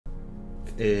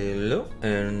Hello,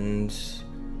 and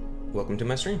welcome to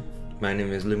my stream. My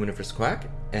name is Luminiferous Quack,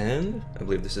 and I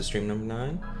believe this is stream number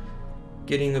 9.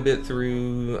 Getting a bit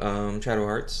through Shadow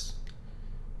Hearts.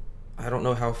 I don't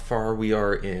know how far we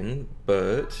are in,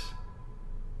 but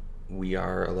we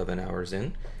are 11 hours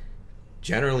in.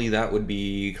 Generally, that would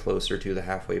be closer to the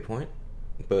halfway point,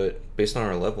 but based on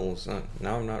our levels,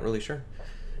 now I'm not really sure.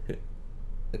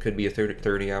 It could be a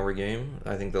 30-hour game.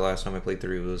 I think the last time I played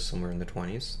through was somewhere in the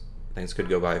 20s. Things could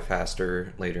go by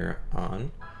faster later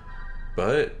on.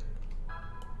 But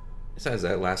besides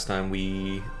that, last time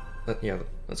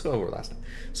let's go over last time.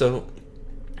 So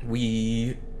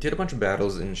we did a bunch of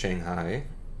battles in Shanghai,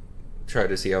 tried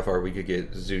to see how far we could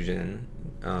get Zhu Jin,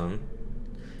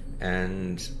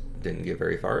 and didn't get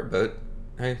very far, but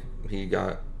hey, he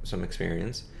got some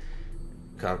experience.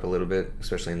 Caught up a little bit,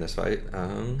 especially in this fight.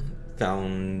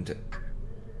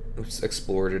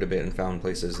 Explored it a bit and found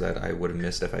places that I would have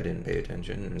missed if I didn't pay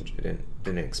attention and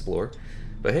didn't explore.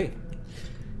 But hey,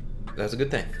 that's a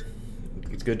good thing.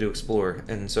 It's good to explore.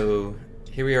 And so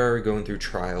here we are going through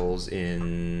trials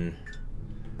in...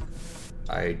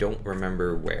 I don't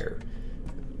remember where.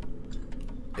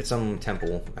 It's some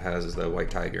temple that has the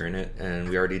white tiger in it, and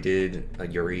we already did a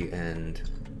Yuri and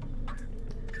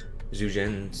Zhu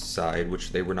Jin's side,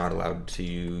 which they were not allowed to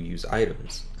use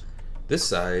items. This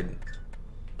side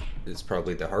is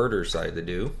probably the harder side to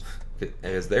do,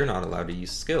 as they're not allowed to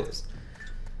use skills.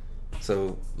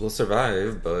 So we'll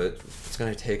survive, but it's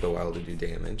going to take a while to do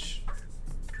damage.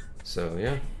 So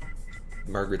yeah,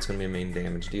 Margaret's going to be a main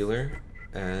damage dealer,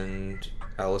 and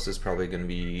Alice is probably going to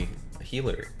be a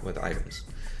healer with items.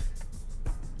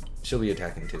 She'll be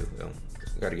attacking too, though.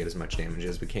 Got to get as much damage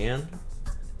as we can.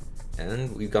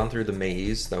 And we've gone through the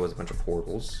maze. That was a bunch of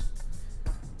portals.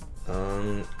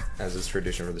 As is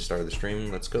tradition for the start of the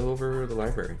stream, let's go over the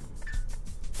library.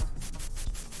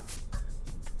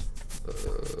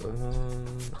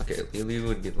 Okay, Lily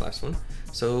would get the last one.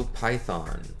 So,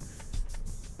 Python.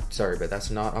 Sorry, but that's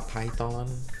not a python.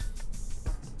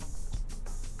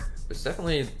 It's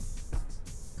definitely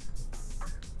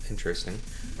interesting.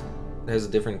 It has a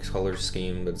different color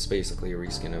scheme, but it's basically a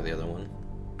reskin of the other one.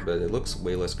 But it looks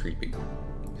way less creepy,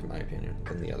 in my opinion,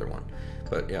 than the other one.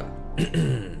 But yeah.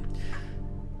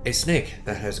 A snake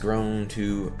that has grown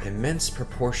to immense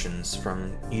proportions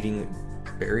from eating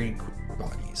buried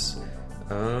bodies.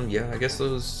 Yeah, I guess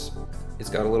it's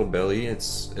got a little belly,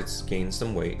 it's gained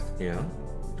some weight, yeah.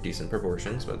 Decent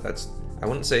proportions, but I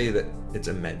wouldn't say that it's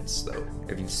immense, though.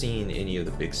 If you've seen any of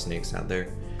the big snakes out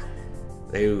there,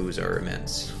 those are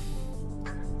immense.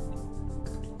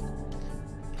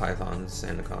 Pythons,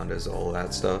 anacondas, all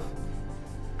that stuff.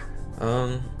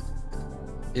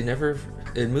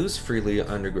 It moves freely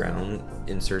underground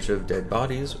in search of dead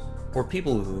bodies or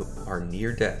people who are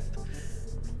near death.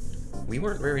 We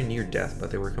weren't very near death,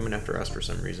 but they were coming after us for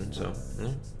some reason, so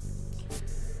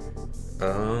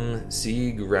yeah.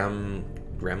 Sea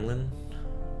gremlin?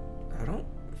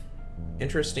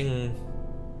 Interesting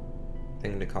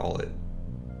thing to call it.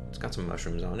 It's got some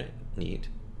mushrooms on it. Neat.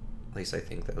 At least I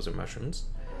think those are mushrooms.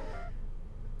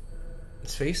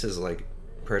 Its face is like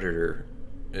Predator.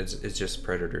 It's just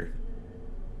Predator.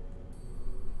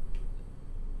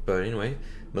 But anyway,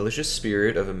 malicious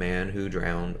spirit of a man who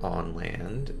drowned on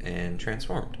land and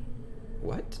transformed.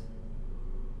 What?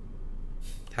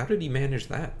 How did he manage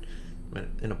that?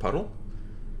 In a puddle?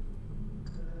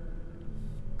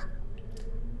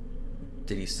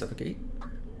 Did he suffocate?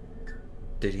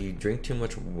 Did he drink too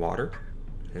much water?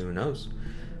 Who knows?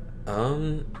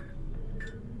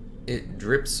 It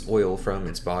drips oil from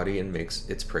its body and makes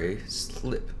its prey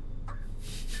slip.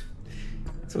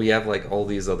 So we have like all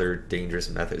these other dangerous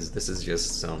methods. This is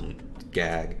just some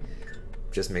gag.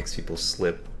 Just makes people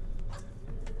slip.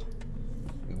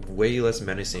 Way less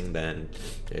menacing than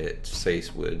its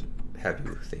face would have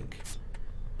you think.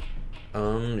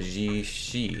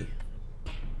 Ji.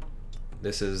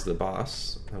 This is the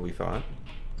boss that we fought.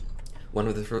 One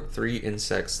of the 3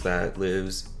 insects that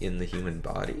lives in the human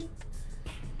body.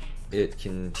 It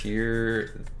can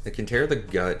tear the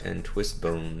gut and twist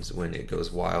bones when it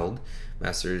goes wild.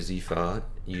 Master Zifa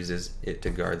uses it to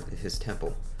guard his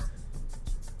temple.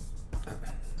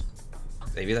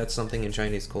 Maybe that's something in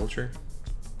Chinese culture.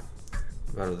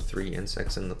 About the 3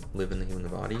 insects live in the human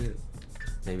body.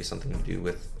 Maybe something to do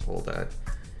with all that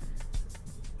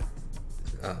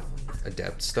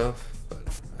adept stuff, but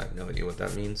I have no idea what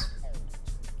that means.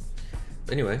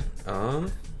 But anyway,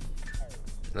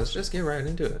 let's just get right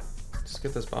into it. Let's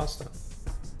get this boss done.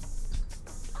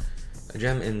 A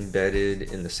gem embedded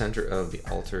in the center of the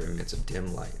altar emits a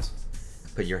dim light.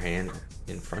 Put your hand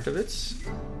in front of it.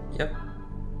 Yep.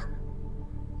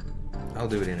 I'll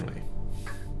do it anyway.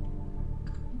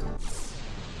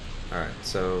 Alright,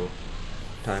 so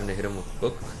time to hit him with a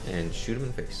book and shoot him in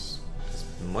the face. It's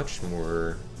much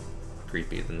more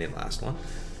creepy than the last one.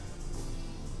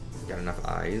 Got enough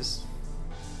eyes.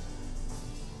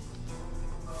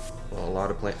 Well, a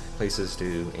lot of places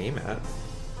to aim at.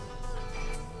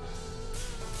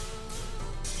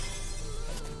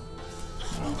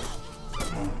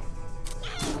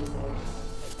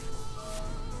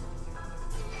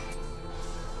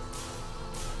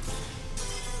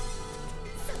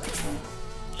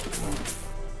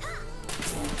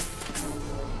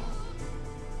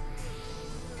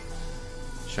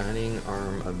 Shining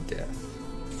Arm of Death.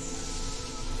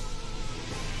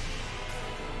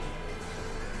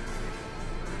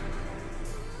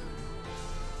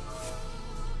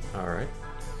 Alright.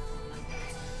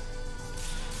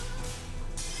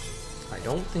 I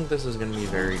don't think this is going to be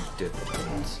very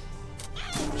difficult.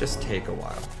 Just take a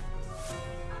while.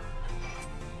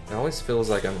 It always feels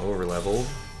like I'm over leveled.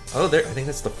 Oh, there! I think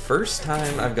that's the first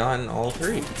time I've gotten all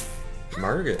three.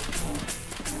 Margaret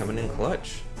coming in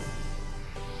clutch.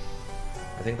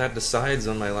 I think that decides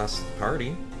on my last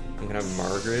party. I'm gonna have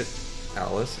Margaret,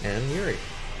 Alice, and Yuri.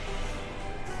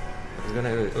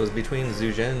 It was between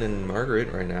Zhu Zhen and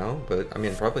Margaret right now, but I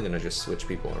mean, I'm probably gonna just switch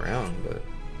people around. But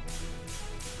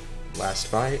last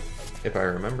fight, if I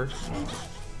remember.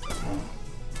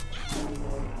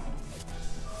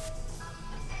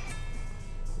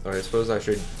 I suppose I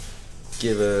should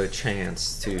give a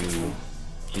chance to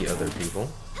the other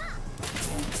people.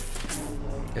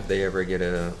 If they ever get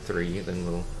a 3, then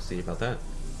we'll see about that.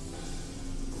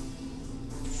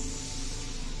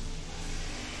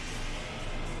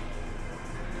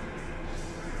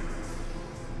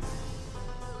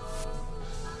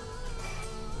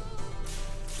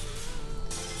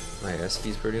 My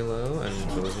SP's pretty low,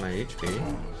 and so is my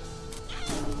HP.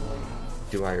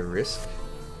 Do I risk?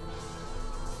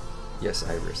 Yes,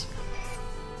 I risk.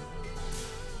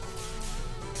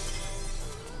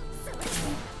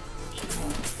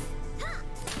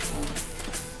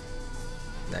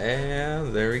 Yeah,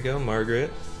 there we go,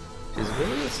 Margaret. She's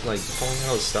really just like pulling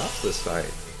out stops this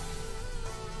fight.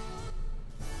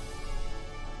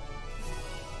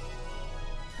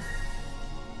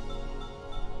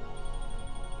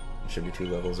 Should be 2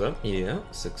 levels up. Yeah,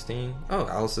 16. Oh,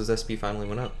 Alice's SP finally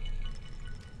went up.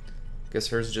 Guess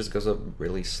hers just goes up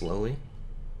really slowly.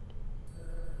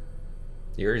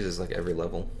 Yours is like every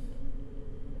level.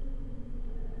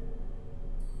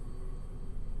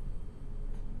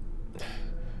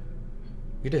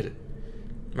 You did it,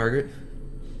 Margaret.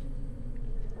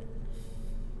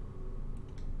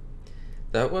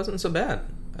 That wasn't so bad.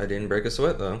 I didn't break a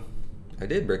sweat though. I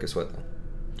did break a sweat though.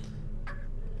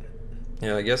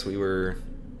 Yeah, I guess we were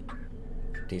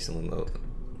decently low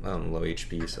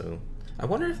HP, so I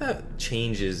wonder if that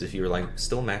changes if you're like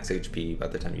still max HP by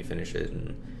the time you finish it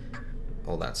and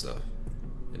all that stuff.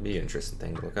 It'd be an interesting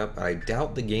thing to look up. I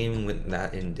doubt the game went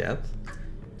that in depth.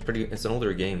 It's an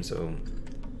older game, so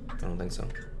I don't think so.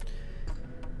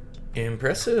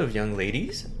 Impressive, young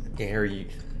ladies. Yeah, you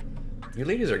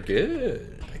ladies are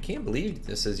good. I can't believe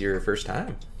this is your first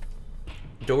time.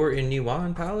 Door in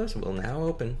Yuan Palace will now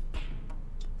open.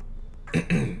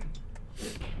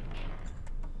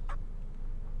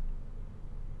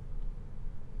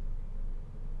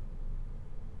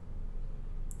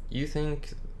 You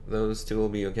think those two will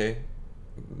be okay?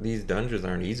 These dungeons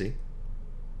aren't easy.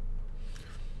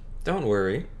 Don't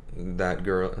worry. That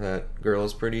girl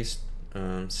is pretty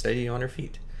steady on her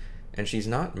feet, and she's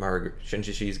not Margaret.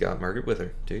 She's got Margaret with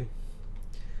her too.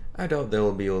 I doubt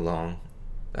they'll be long.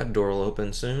 That door will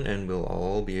open soon, and we'll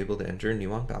all be able to enter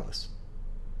Yuan Palace.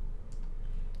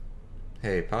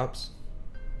 Hey, Pops.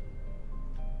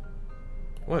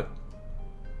 What?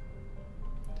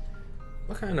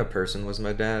 What kind of person was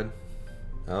my dad?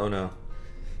 Oh no.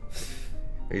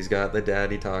 He's got the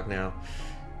daddy talk now.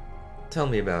 Tell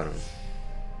me about him.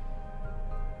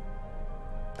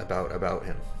 About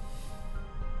him.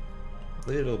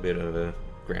 Little bit of a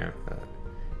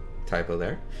typo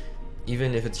there.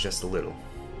 Even if it's just a little.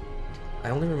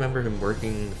 I only remember him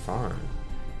working the farm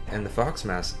and the fox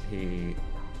mask he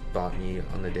bought me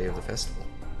on the day of the festival.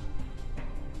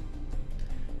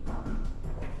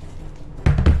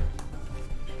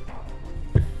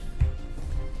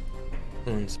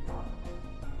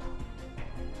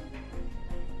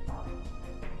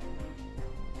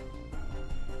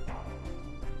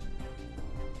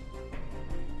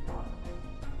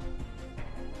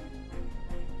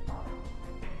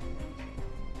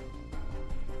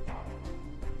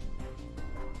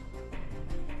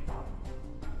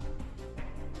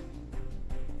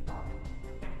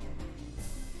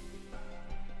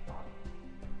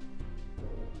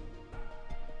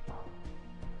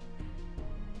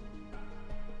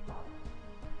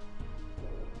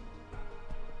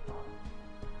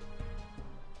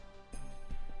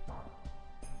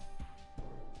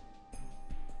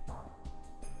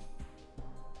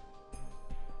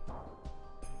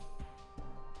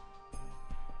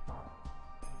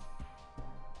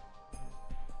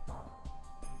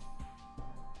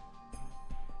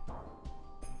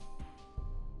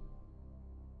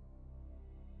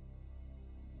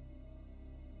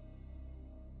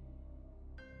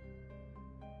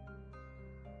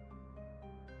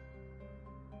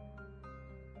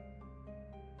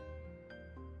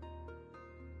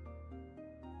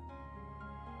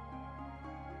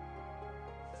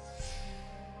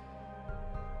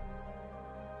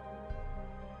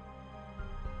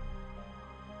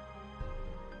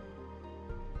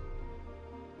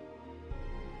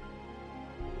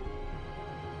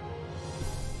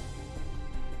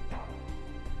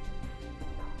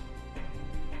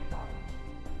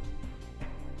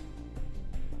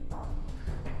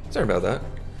 Sorry about that.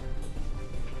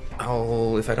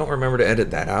 If I don't remember to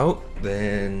edit that out,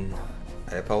 then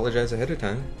I apologize ahead of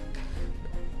time.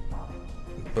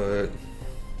 But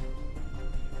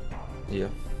yeah,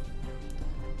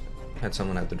 had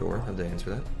someone at the door. Had to answer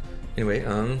that. Anyway,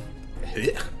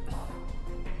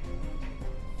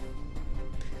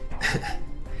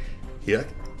 yuck.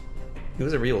 He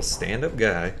was a real stand-up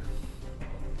guy.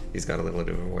 He's got a little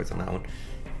bit of a voice on that one.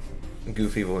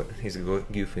 Goofy voice. He's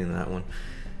goofy in that one.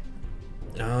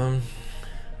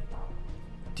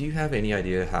 Do you have any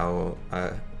idea how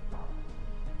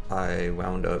I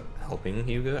wound up helping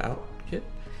Yuga out, kid?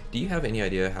 Do you have any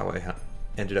idea how I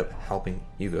ended up helping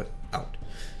Yuga out?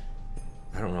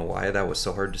 I don't know why that was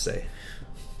so hard to say.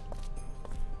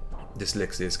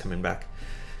 Dyslexia is coming back.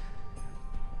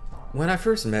 When I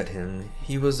first met him,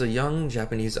 he was a young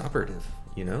Japanese operative,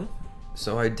 you know?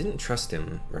 So I didn't trust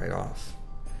him right off.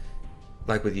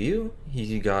 Like with you,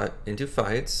 he got into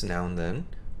fights now and then,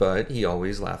 but he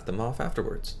always laughed them off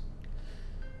afterwards.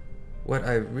 What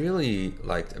I really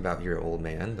liked about your old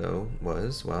man, though,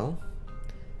 was, well,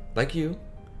 like you,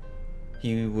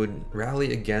 he would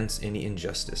rally against any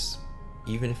injustice,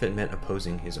 even if it meant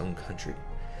opposing his own country.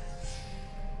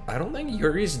 I don't think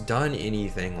Yuri's done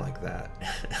anything like that.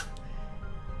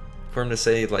 For him to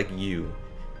say, like you.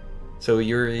 So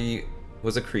Yuri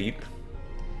was a creep.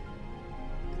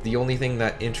 The only thing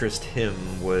that interested him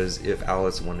was if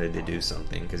Alice wanted to do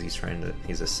something, because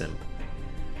he's a simp.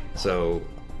 So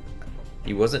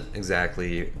he wasn't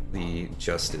exactly the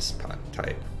justice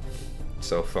type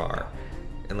so far.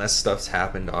 Unless stuff's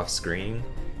happened off screen,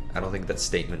 I don't think that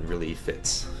statement really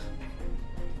fits.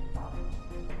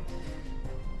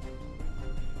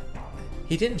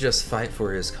 He didn't just fight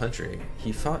for his country,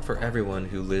 he fought for everyone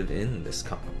who lived in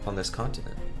on this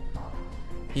continent.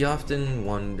 He often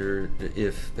wondered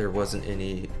if there wasn't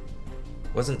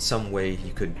some way he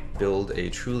could build a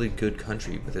truly good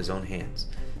country with his own hands.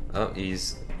 Oh, he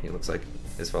looks like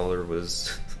his father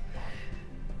was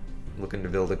looking to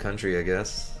build a country, I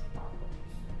guess.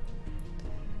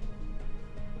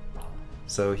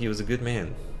 So he was a good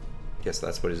man. Yes,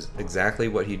 that's exactly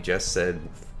what he just said.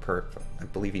 I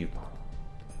believe he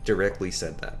directly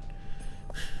said that.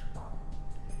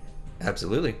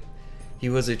 Absolutely. He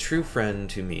was a true friend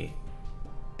to me.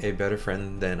 A better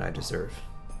friend than I deserve.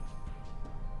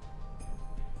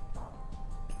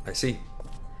 I see.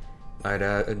 My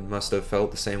dad must have felt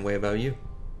the same way about you.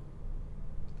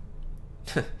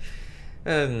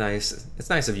 Nice. It's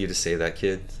nice of you to say that,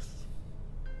 kid.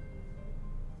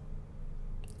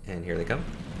 And here they come.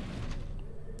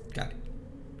 Got it.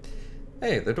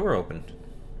 Hey, the door opened.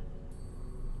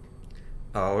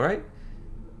 Alright.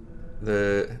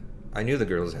 I knew the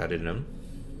girls had it in them.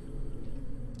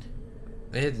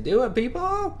 Let's do it,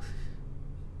 people!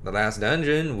 The last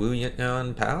dungeon, Wu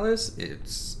Yan Palace,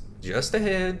 it's just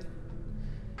ahead.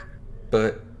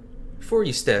 But before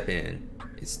you step in,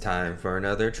 it's time for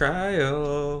another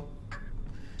trial.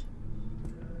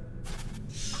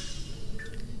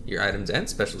 Your items and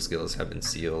special skills have been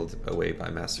sealed away by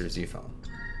Master Zifong.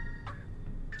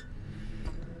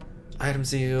 Item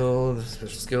sealed,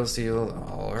 special skill sealed.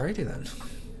 Alrighty then.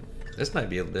 This might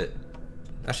be a bit...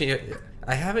 Actually,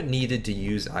 I haven't needed to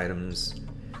use items.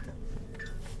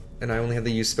 And I only had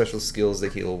to use special skills to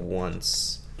heal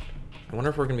once. I wonder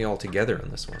if we're going to be all together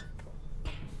on this one.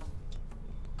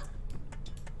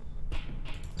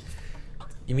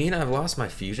 You mean I've lost my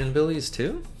fusion abilities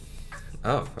too?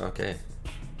 Oh, okay.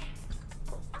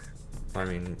 I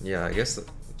mean, yeah, I guess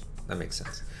that makes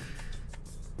sense.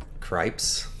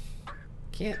 Cripes.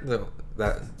 Can't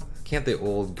the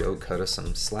old goat cut us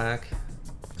some slack?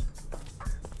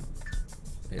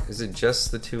 Is it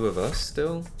just the two of us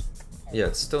still? Yeah,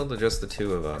 it's still just the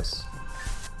two of us.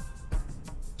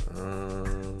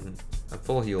 I'm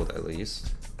full healed at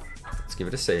least. Let's give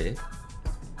it a save.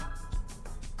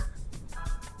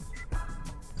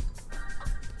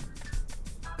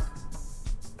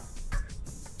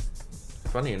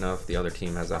 Funny enough, the other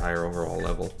team has a higher overall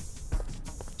level.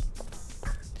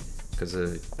 Because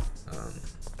of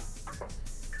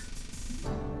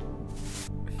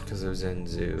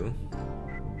Zenzu.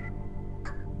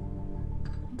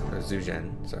 Or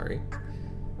Zuzhen, sorry.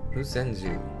 Who's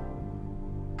Zenzu?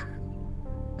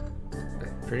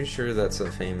 I'm pretty sure that's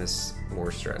a famous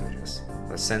war strategist.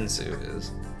 A Sensu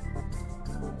is.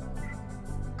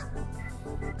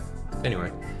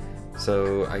 Anyway,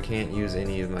 so I can't use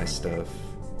any of my stuff,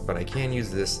 but I can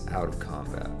use this out of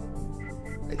combat,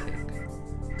 I think.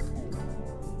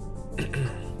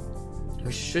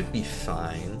 We should be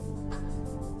fine.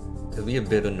 It'll be a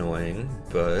bit annoying,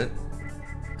 but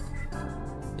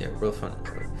yeah, real fun.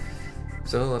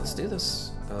 So let's do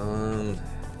this.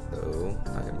 Though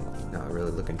I'm not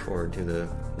really looking forward to the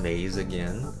maze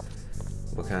again.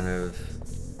 What kind of...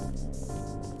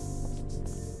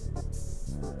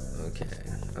 Okay,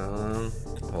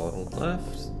 hold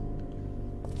left.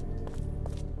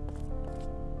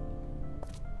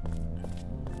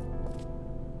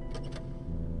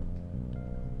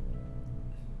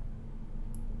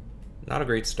 Not a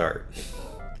great start.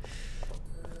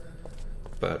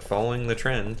 But following the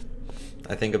trend,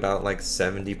 I think about like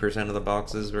 70% of the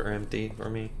boxes were empty for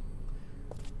me.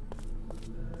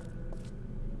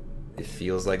 It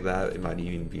feels like that. It might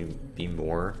even be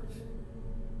more.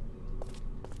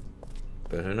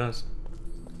 But who knows?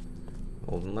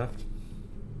 Hold and left.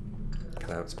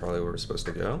 That's probably where we're supposed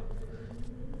to go.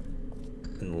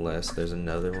 Unless there's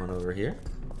another one over here.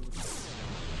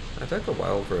 It took a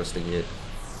while for us to get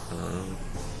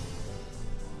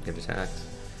attacked.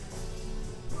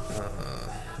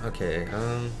 Okay,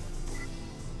 I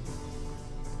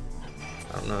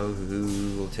don't know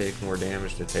who will take more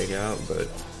damage to take out, but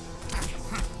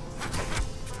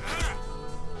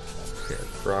okay,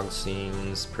 frog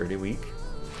seems pretty weak.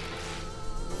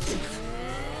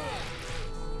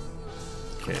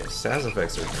 Okay, Saz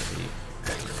effects are gonna be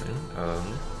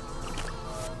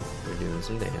we're doing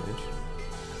some damage.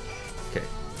 Okay.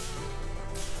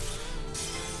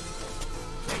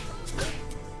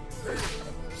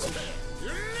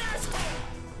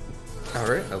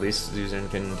 Alright, at least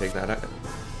Zuzan can take that out.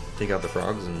 Take out the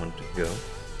frogs in one go.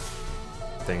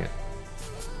 Dang it.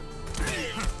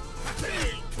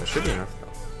 That should be enough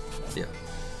though. Yeah.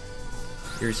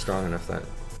 You're strong enough that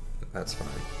that's fine.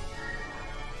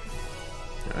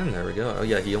 And there we go. Oh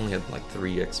yeah, he only had like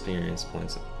 3 experience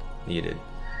points needed,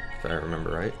 if I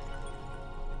remember right.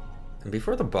 And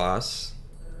before the boss,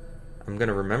 I'm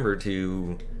gonna remember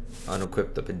to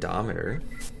unequip the pedometer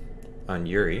on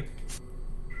Yuri,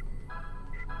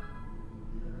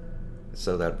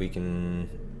 so that we can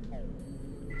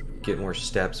get more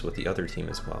steps with the other team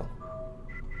as well.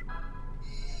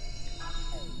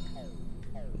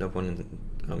 No point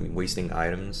in wasting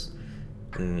items,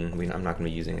 and I'm not going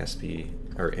to be using SP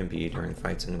or MP during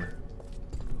fights anyway.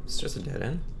 It's just a dead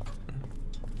end.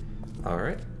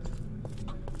 Alright.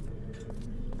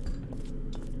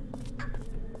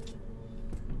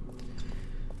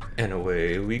 And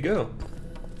away we go.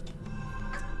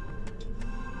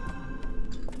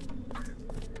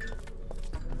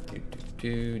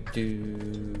 Do.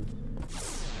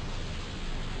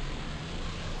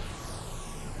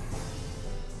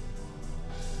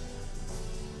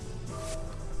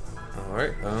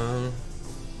 Alright,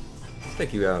 let's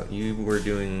take you out. You were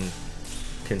doing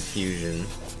confusion.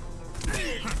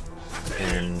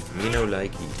 And me no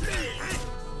like you.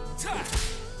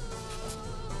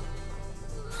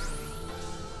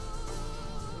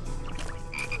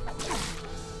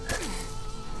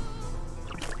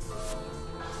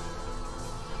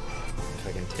 If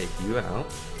I can take you out,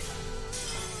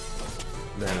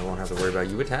 then I won't have to worry about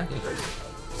you attacking.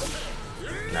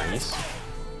 Nice.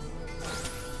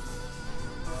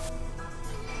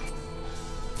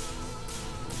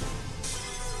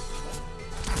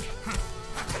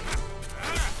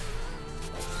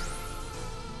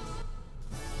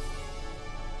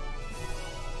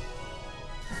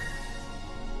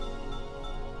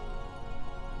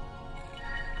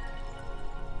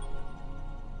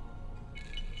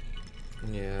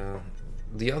 Yeah,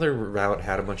 the other route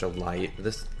had a bunch of light.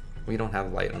 We don't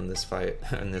have light on this fight,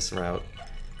 on this route,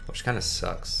 which kind of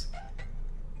sucks.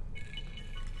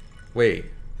 Wait,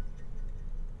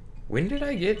 when did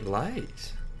I get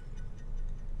light?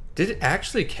 Did it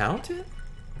actually count it?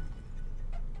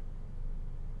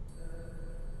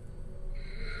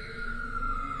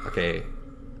 Okay,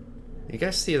 you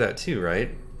guys see that too,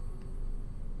 right?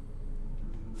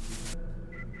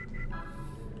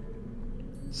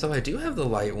 So I do have the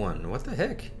light one. What the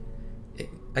heck?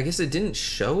 I guess it didn't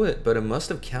show it, but it must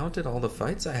have counted all the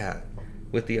fights I had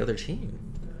with the other team.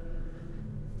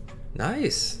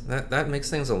 Nice. That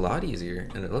makes things a lot easier.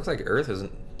 And it looks like Earth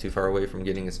isn't too far away from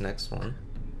getting its next one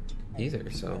either,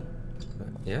 so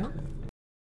yeah.